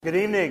Good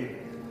evening.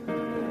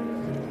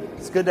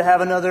 It's good to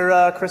have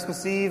another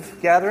Christmas Eve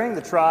gathering.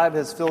 The tribe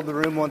has filled the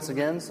room once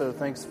again, so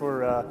thanks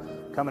for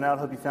coming out.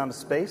 Hope you found a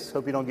space.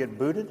 Hope you don't get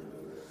booted.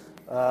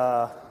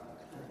 That's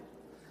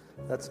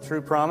a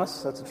true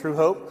promise. That's a true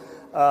hope.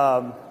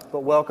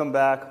 But welcome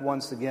back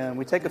once again.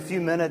 We take a few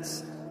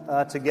minutes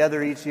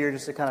together each year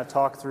just to kind of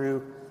talk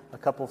through a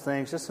couple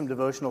things, just some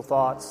devotional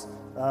thoughts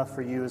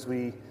for you as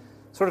we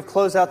sort of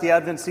close out the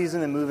Advent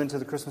season and move into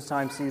the Christmas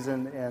time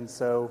season. And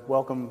so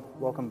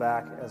welcome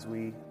back as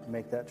we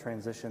make that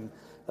transition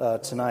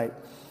tonight.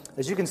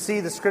 As you can see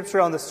the scripture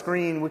on the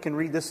screen, we can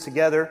read this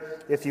together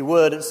if you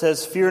would. It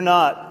says, "Fear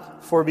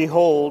not, for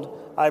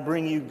behold, I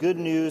bring you good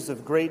news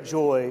of great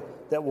joy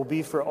that will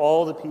be for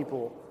all the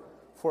people.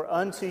 For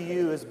unto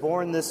you is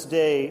born this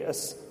day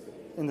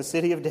in the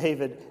city of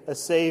David a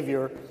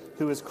Savior,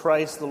 who is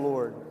Christ the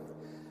Lord."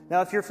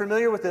 Now, if you're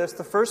familiar with this,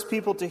 the first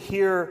people to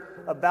hear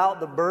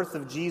about the birth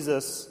of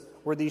Jesus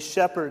were these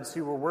shepherds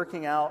who were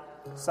working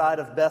outside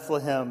of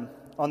Bethlehem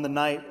on the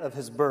night of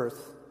his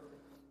birth.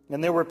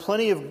 And there were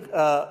plenty of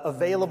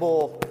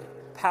available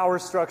power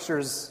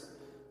structures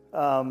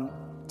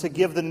to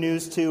give the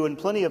news to, and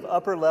plenty of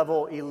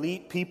upper-level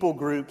elite people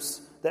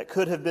groups that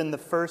could have been the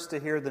first to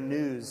hear the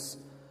news.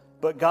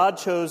 But God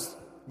chose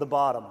the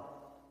bottom.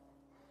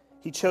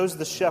 He chose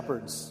the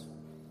shepherds,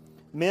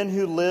 men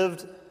who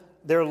lived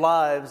their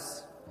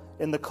lives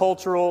in the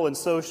cultural and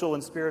social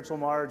and spiritual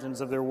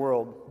margins of their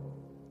world.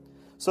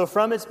 So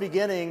from its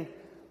beginning,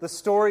 the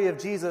story of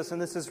Jesus,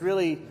 and this is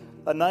really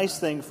a nice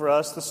thing for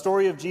us, the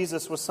story of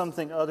Jesus was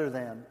something other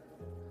than.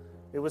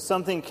 It was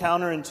something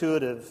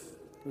counterintuitive.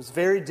 It was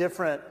very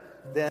different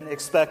than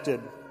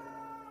expected.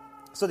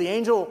 So the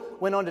angel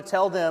went on to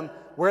tell them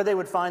where they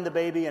would find the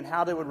baby and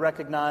how they would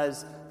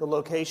recognize the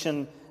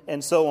location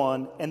and so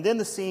on. And then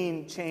the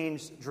scene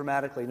changed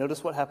dramatically.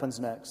 Notice what happens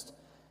next.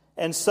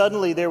 "And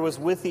suddenly there was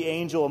with the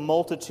angel a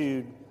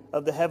multitude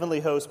of the heavenly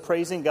host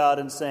praising God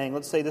and saying,"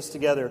 let's say this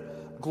together,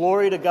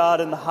 "Glory to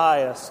God in the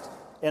highest,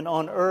 and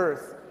on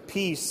earth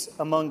peace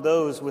among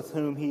those with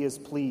whom he is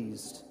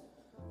pleased."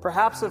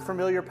 Perhaps a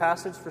familiar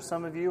passage for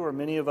some of you or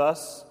many of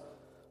us,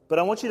 but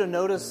I want you to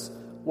notice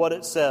what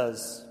it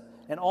says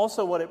and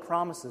also what it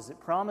promises. It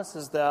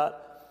promises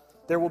that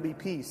there will be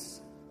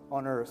peace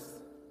on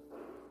earth,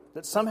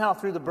 that somehow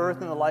through the birth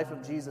and the life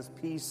of Jesus,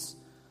 peace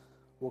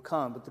will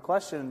come. But the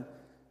question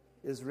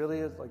is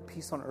really like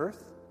peace on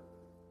earth?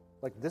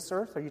 Like this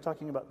earth? Are you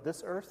talking about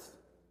this earth?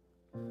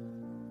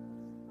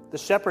 The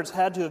shepherds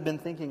had to have been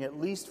thinking at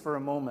least for a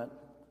moment,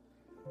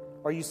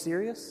 are you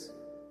serious?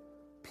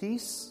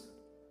 Peace?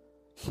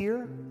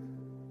 Here?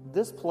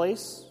 This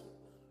place?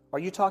 Are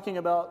you talking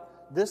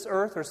about this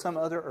earth or some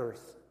other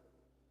earth?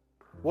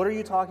 What are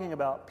you talking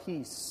about?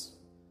 Peace.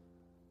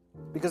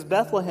 Because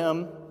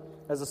Bethlehem,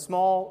 as a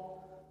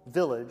small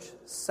village,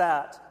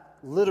 sat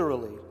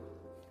literally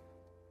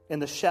in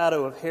the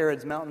shadow of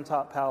Herod's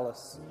mountaintop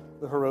palace,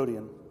 the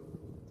Herodian.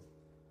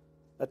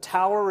 A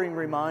towering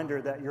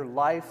reminder that your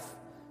life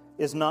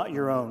is not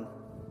your own,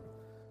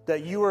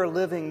 that you are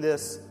living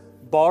this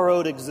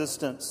borrowed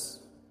existence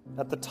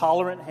at the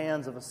tolerant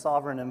hands of a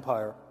sovereign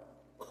empire.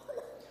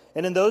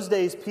 And in those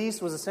days,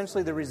 peace was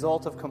essentially the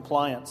result of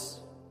compliance.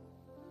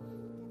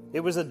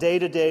 It was a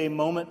day-to-day,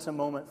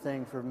 moment-to-moment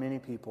thing for many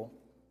people,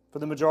 for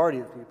the majority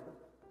of people.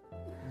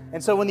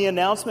 And so when the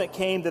announcement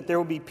came that there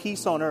would be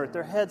peace on earth,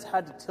 their heads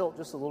had to tilt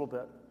just a little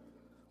bit,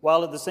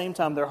 while at the same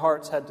time their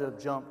hearts had to have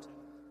jumped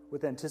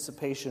with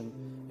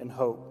anticipation and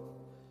hope,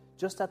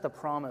 just at the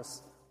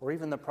promise or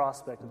even the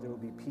prospect that there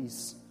would be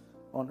peace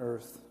on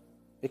earth.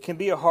 It can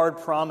be a hard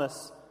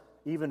promise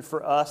even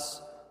for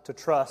us to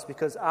trust,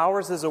 because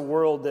ours is a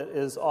world that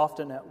is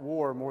often at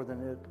war more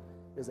than it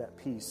is at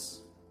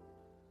peace.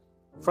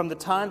 From the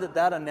time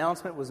that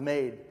announcement was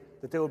made,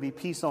 that there will be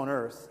peace on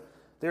earth,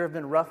 there have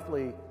been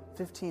roughly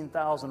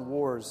 15,000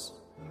 wars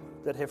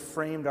that have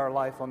framed our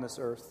life on this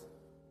earth.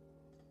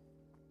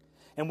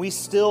 And we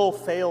still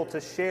fail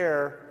to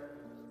share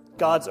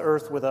God's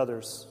earth with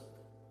others.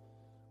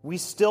 We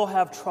still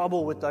have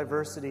trouble with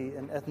diversity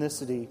and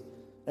ethnicity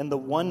and the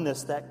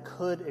oneness that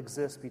could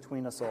exist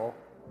between us all.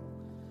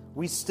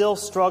 We still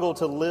struggle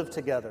to live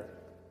together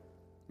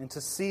and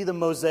to see the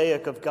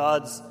mosaic of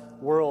God's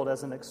world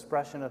as an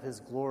expression of his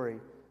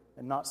glory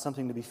and not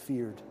something to be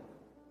feared.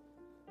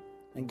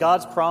 And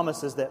God's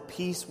promise is that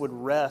peace would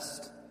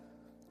rest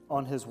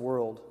on his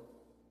world.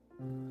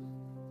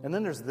 And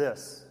then there's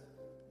this,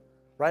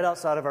 right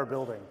outside of our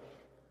building.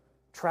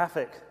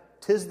 Traffic.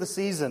 'Tis the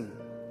season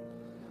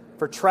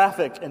for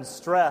traffic and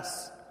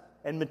stress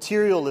and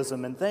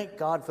materialism. And thank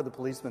God for the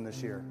policemen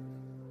this year.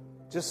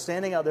 Just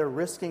standing out there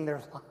risking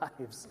their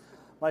lives.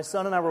 My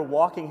son and I were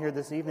walking here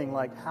this evening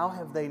like, how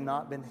have they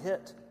not been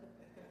hit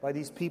by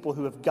these people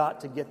who have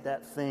got to get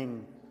that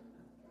thing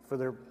for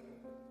their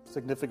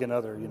significant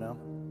other, you know?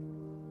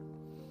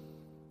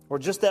 Or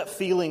just that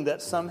feeling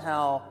that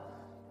somehow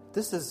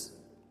this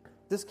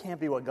can't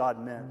be what God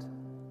meant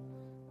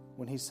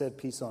when he said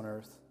peace on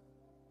earth.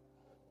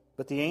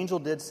 But the angel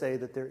did say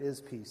that there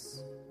is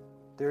peace.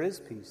 There is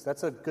peace.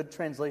 That's a good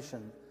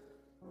translation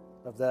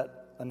of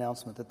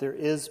announcement, that there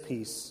is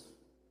peace.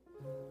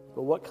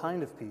 But what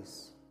kind of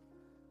peace?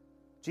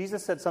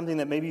 Jesus said something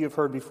that maybe you've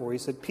heard before. He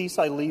said, "Peace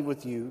I leave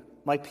with you,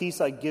 my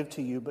peace I give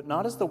to you, but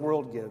not as the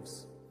world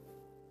gives,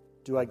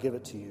 do I give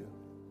it to you."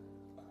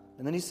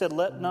 And then he said,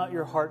 "Let not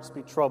your hearts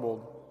be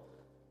troubled,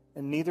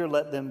 and neither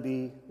let them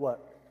be,"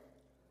 what?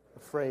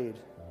 Afraid.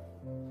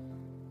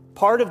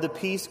 Part of the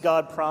peace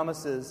God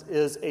promises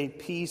is a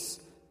peace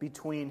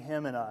between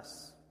Him and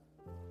us.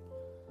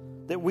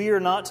 That we are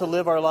not to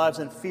live our lives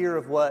in fear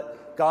of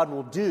what God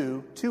will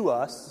do to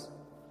us,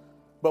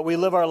 but we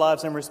live our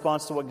lives in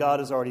response to what God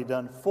has already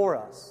done for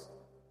us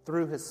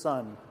through His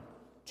Son,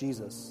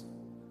 Jesus.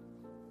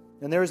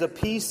 And there is a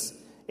peace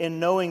in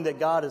knowing that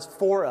God is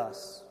for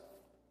us,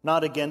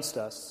 not against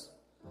us.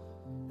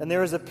 And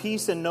there is a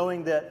peace in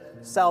knowing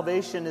that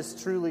salvation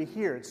is truly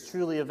here, it's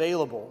truly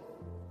available.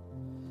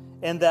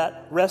 And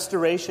that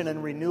restoration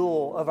and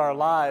renewal of our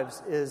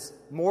lives is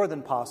more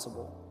than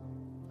possible.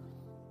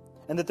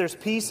 And that there's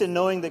peace in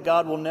knowing that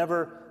God will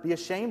never be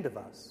ashamed of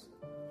us.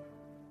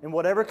 In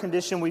whatever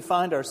condition we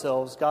find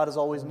ourselves, God is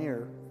always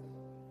near.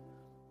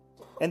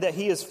 And that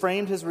He has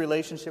framed His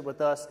relationship with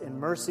us in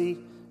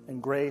mercy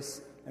and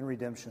grace and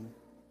redemption.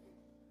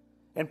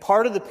 And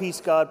part of the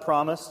peace God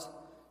promised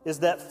is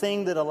that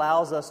thing that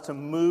allows us to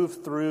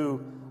move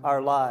through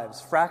our lives,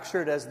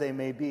 fractured as they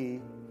may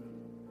be,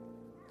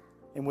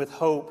 and with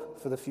hope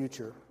for the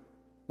future.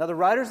 Now, the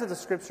writers of the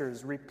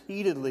Scriptures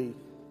repeatedly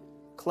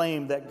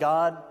claim that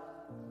God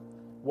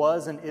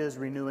was and is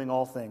renewing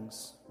all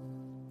things.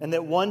 And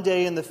that one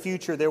day in the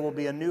future there will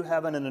be a new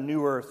heaven and a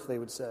new earth, they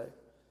would say.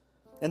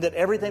 And that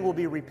everything will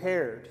be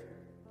repaired.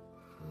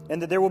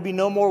 And that there will be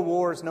no more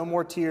wars, no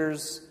more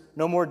tears,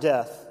 no more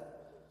death.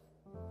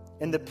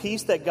 And the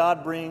peace that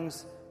God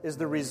brings is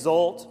the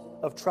result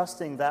of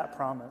trusting that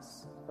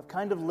promise, of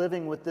kind of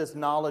living with this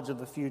knowledge of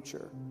the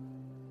future.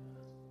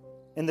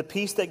 And the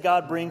peace that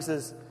God brings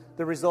is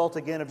the result,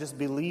 again, of just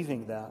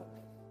believing that.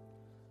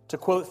 To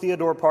quote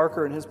Theodore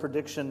Parker in his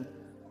prediction,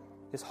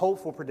 his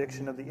hopeful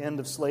prediction of the end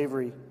of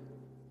slavery,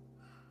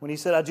 when he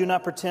said, "I do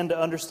not pretend to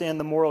understand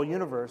the moral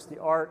universe. The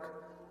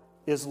arc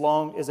is a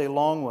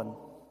long one.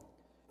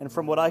 And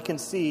from what I can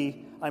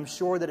see, I'm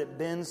sure that it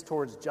bends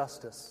towards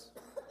justice."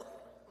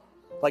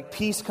 Like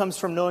peace comes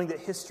from knowing that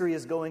history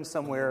is going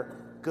somewhere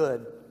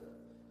good.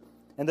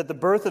 And that the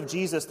birth of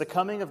Jesus, the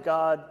coming of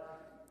God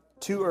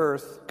to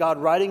earth, God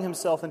writing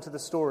Himself into the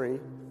story,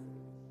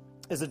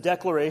 is a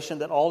declaration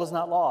that all is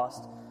not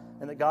lost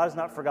and that God has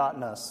not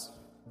forgotten us.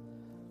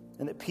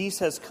 And that peace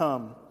has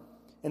come,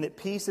 and that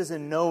peace is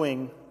in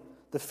knowing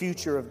the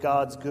future of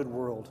God's good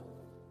world.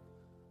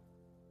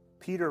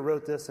 Peter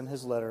wrote this in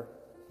his letter.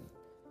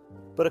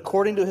 "But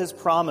according to His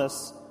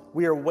promise,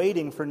 we are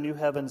waiting for new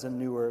heavens and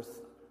new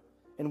earth,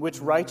 in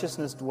which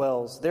righteousness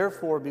dwells.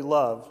 Therefore,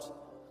 beloved,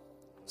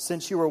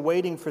 since you are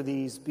waiting for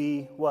these,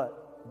 be"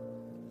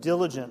 what?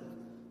 "Diligent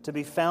to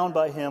be found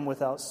by Him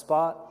without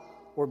spot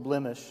or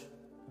blemish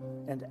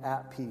and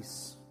at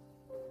peace."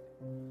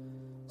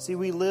 See,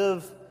 we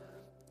live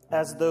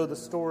as though the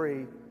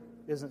story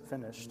isn't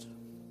finished.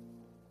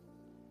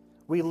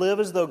 We live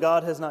as though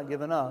God has not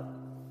given up.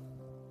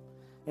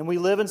 And we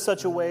live in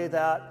such a way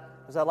that,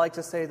 as I like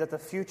to say, that the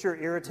future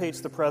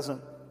irritates the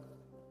present.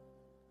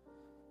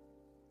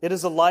 It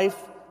is a life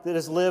that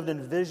is lived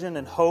in vision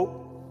and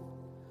hope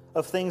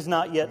of things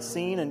not yet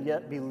seen and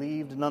yet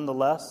believed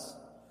nonetheless.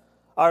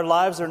 Our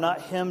lives are not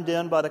hemmed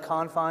in by the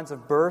confines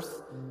of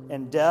birth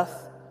and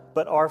death,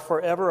 but are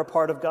forever a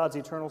part of God's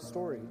eternal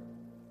story.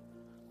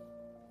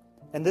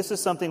 And this is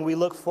something we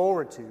look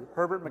forward to.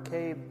 Herbert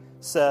McCabe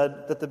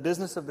said that the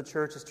business of the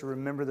church is to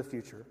remember the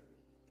future.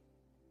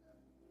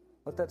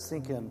 Let that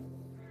sink in.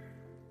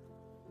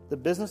 The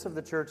business of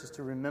the church is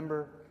to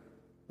remember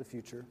the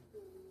future.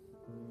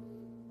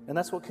 And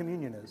that's what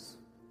communion is.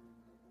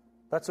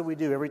 That's what we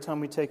do every time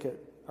we take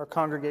it. Our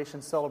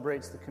congregation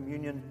celebrates the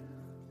communion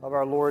of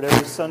our Lord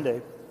every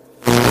Sunday.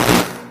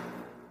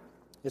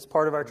 It's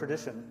part of our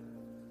tradition.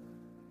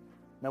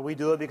 Now, we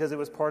do it because it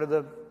was part of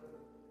the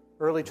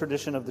early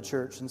tradition of the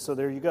church, and so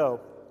there you go.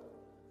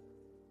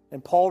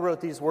 And Paul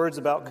wrote these words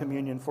about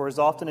communion: "For as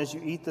often as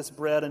you eat this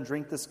bread and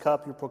drink this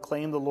cup, you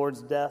proclaim the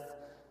Lord's death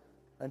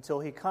until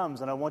He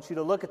comes." And I want you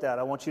to look at that.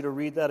 I want you to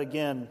read that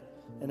again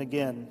and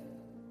again.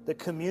 That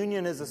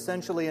communion is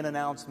essentially an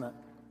announcement.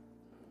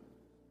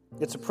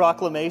 It's a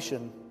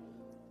proclamation,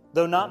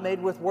 though not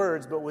made with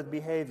words, but with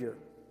behavior.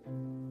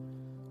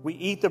 We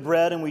eat the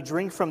bread and we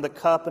drink from the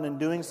cup, and in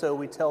doing so,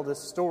 we tell this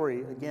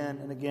story again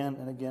and again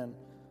and again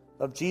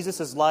of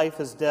Jesus' life,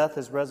 His death,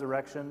 His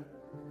resurrection.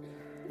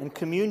 And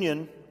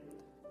communion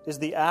is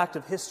the act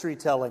of history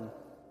telling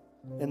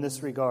in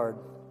this regard.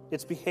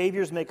 Its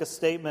behaviors make a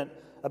statement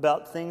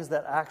about things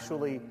that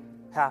actually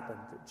happened,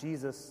 that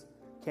Jesus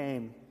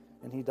came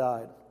and He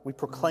died. We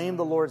proclaim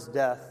the Lord's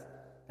death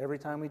every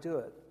time we do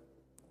it.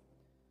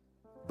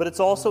 But it's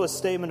also a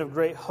statement of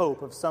great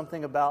hope, of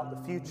something about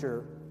the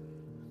future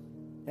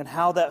and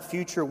how that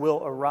future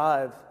will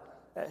arrive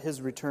at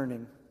His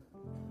returning.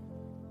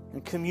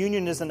 And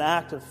communion is an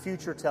act of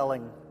future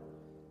telling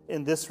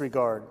in this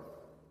regard.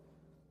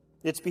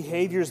 Its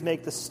behaviors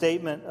make the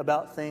statement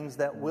about things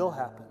that will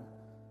happen.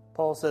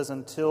 Paul says,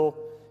 until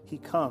he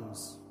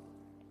comes.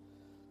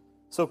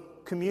 So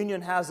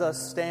communion has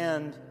us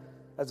stand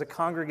as a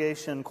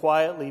congregation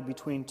quietly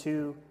between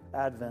two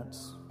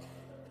Advents.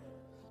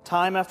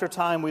 Time after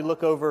time we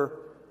look over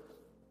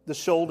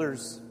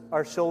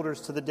our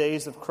shoulders to the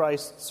days of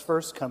Christ's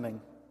first coming.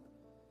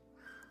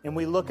 And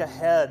we look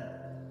ahead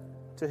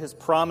to his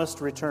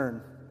promised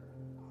return.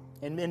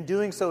 And in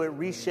doing so, it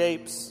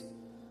reshapes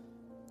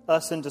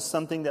us into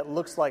something that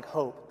looks like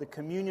hope. The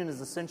communion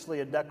is essentially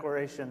a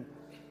declaration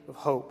of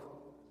hope.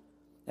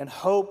 And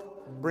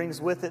hope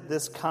brings with it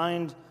this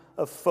kind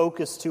of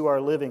focus to our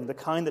living, the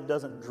kind that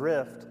doesn't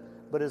drift,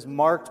 but is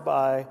marked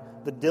by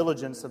the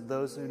diligence of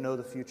those who know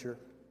the future.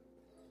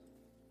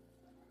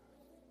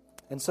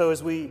 And so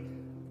as we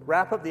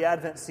wrap up the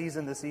Advent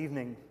season this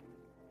evening,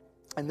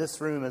 in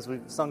this room, as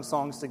we've sung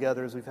songs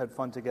together, as we've had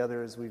fun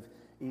together, as we've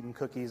eaten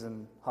cookies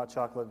and hot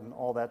chocolate and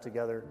all that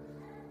together,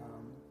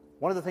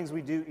 one of the things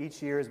we do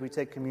each year is we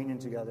take communion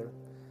together.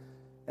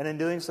 And in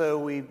doing so,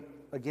 we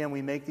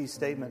make these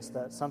statements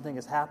that something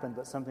has happened,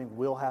 but something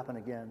will happen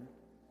again.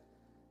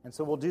 And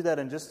so we'll do that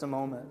in just a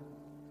moment.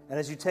 And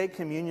as you take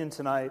communion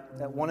tonight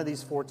at one of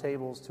these four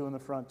tables, two in the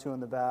front, two in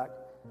the back,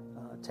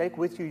 take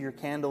with you your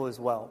candle as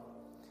well.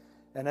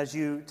 And as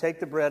you take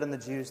the bread and the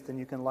juice, then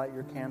you can light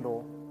your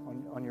candle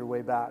on your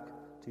way back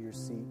to your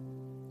seat.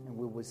 And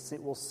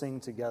we'll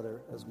sing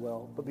together as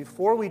well. But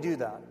before we do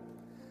that,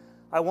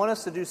 I want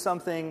us to do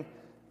something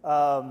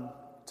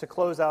to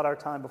close out our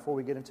time before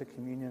we get into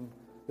communion.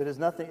 That is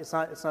nothing. It's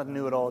not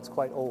new at all. It's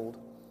quite old.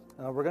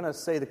 We're going to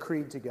say the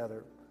creed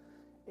together.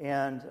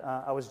 And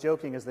I was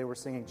joking as they were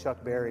singing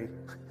Chuck Berry.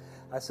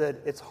 I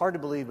said, it's hard to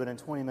believe, but in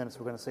 20 minutes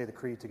we're going to say the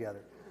creed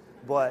together.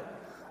 But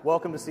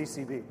welcome to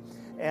CCB.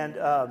 And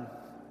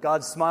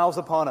God smiles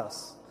upon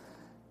us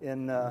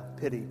in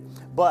pity.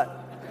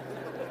 But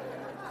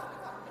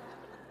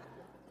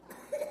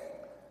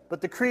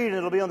the creed,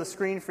 it'll be on the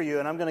screen for you,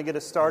 and I'm going to get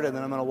us started, and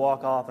then I'm going to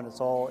walk off, and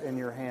it's all in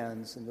your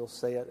hands, and you'll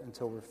say it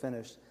until we're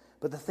finished.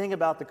 But the thing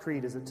about the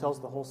creed is it tells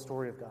the whole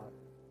story of God.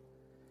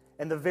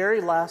 And the very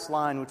last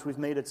line, which we've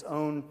made its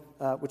own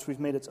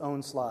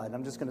slide.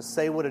 I'm just going to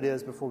say what it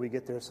is before we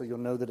get there, so you'll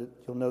know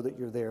that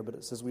you're there. But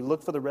it says, "We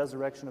look for the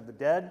resurrection of the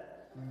dead,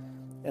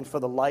 and for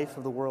the life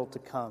of the world to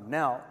come."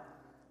 Now,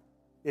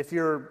 if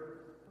you're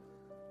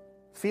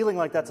feeling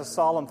like that's a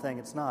solemn thing,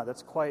 it's not.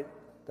 That's quite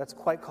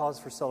cause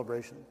for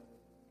celebration.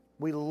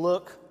 We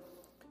look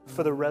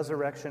for the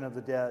resurrection of the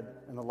dead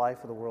and the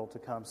life of the world to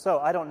come. So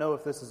I don't know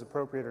if this is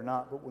appropriate or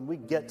not, but when we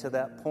get to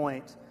that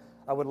point,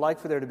 I would like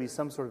for there to be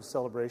some sort of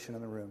celebration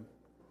in the room.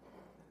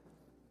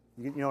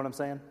 You know what I'm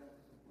saying?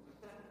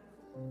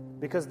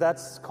 Because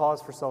that's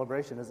cause for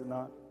celebration, is it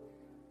not?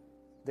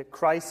 That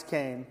Christ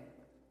came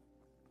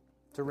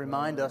to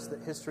remind us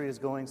that history is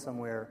going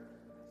somewhere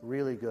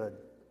really good.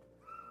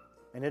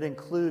 And it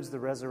includes the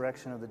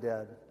resurrection of the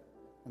dead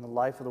and the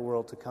life of the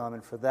world to come.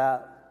 And for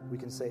that, we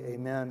can say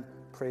amen,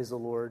 praise the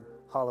Lord,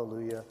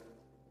 hallelujah,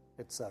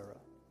 etc.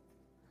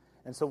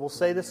 And so we'll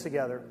say this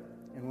together,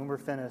 and when we're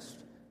finished,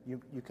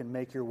 you can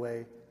make your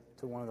way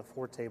to one of the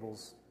four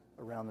tables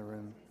around the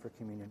room for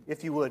communion.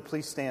 If you would,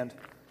 please stand.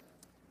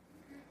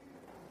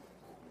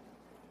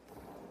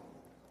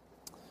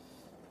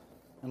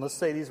 And let's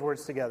say these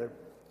words together.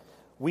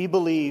 We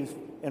believe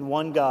in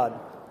one God,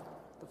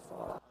 the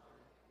Father.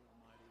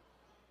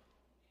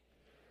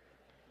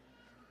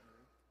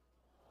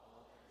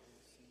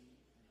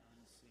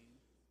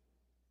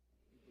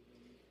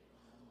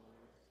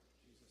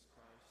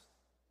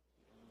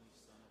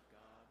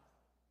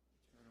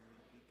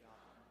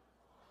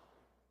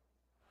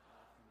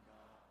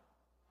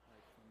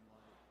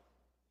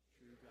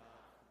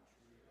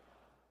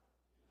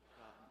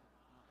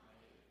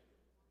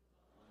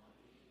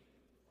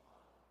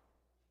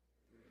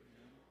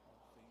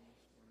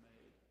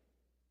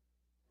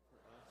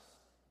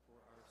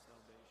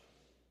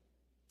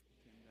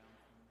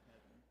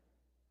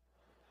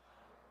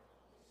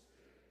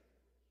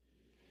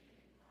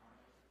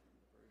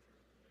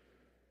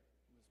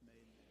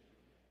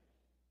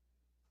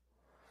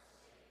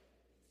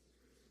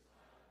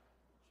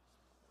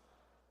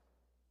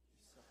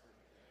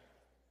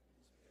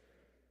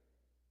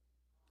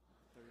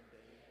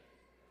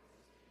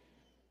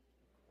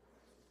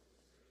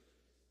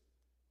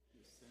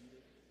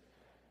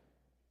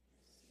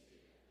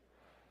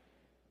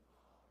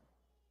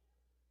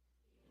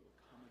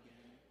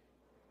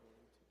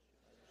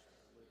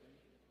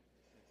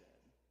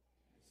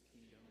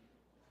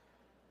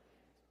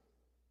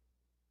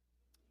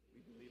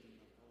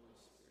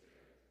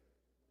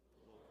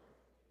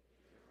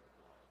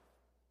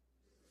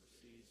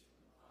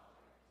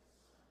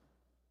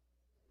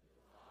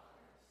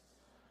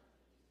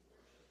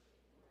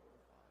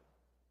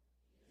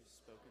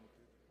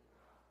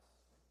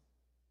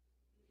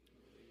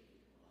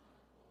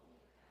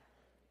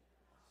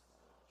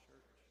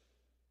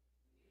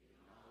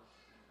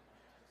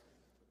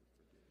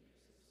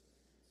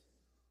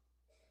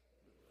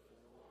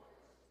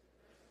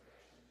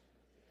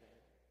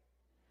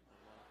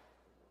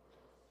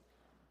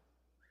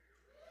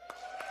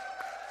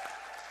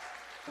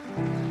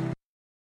 you.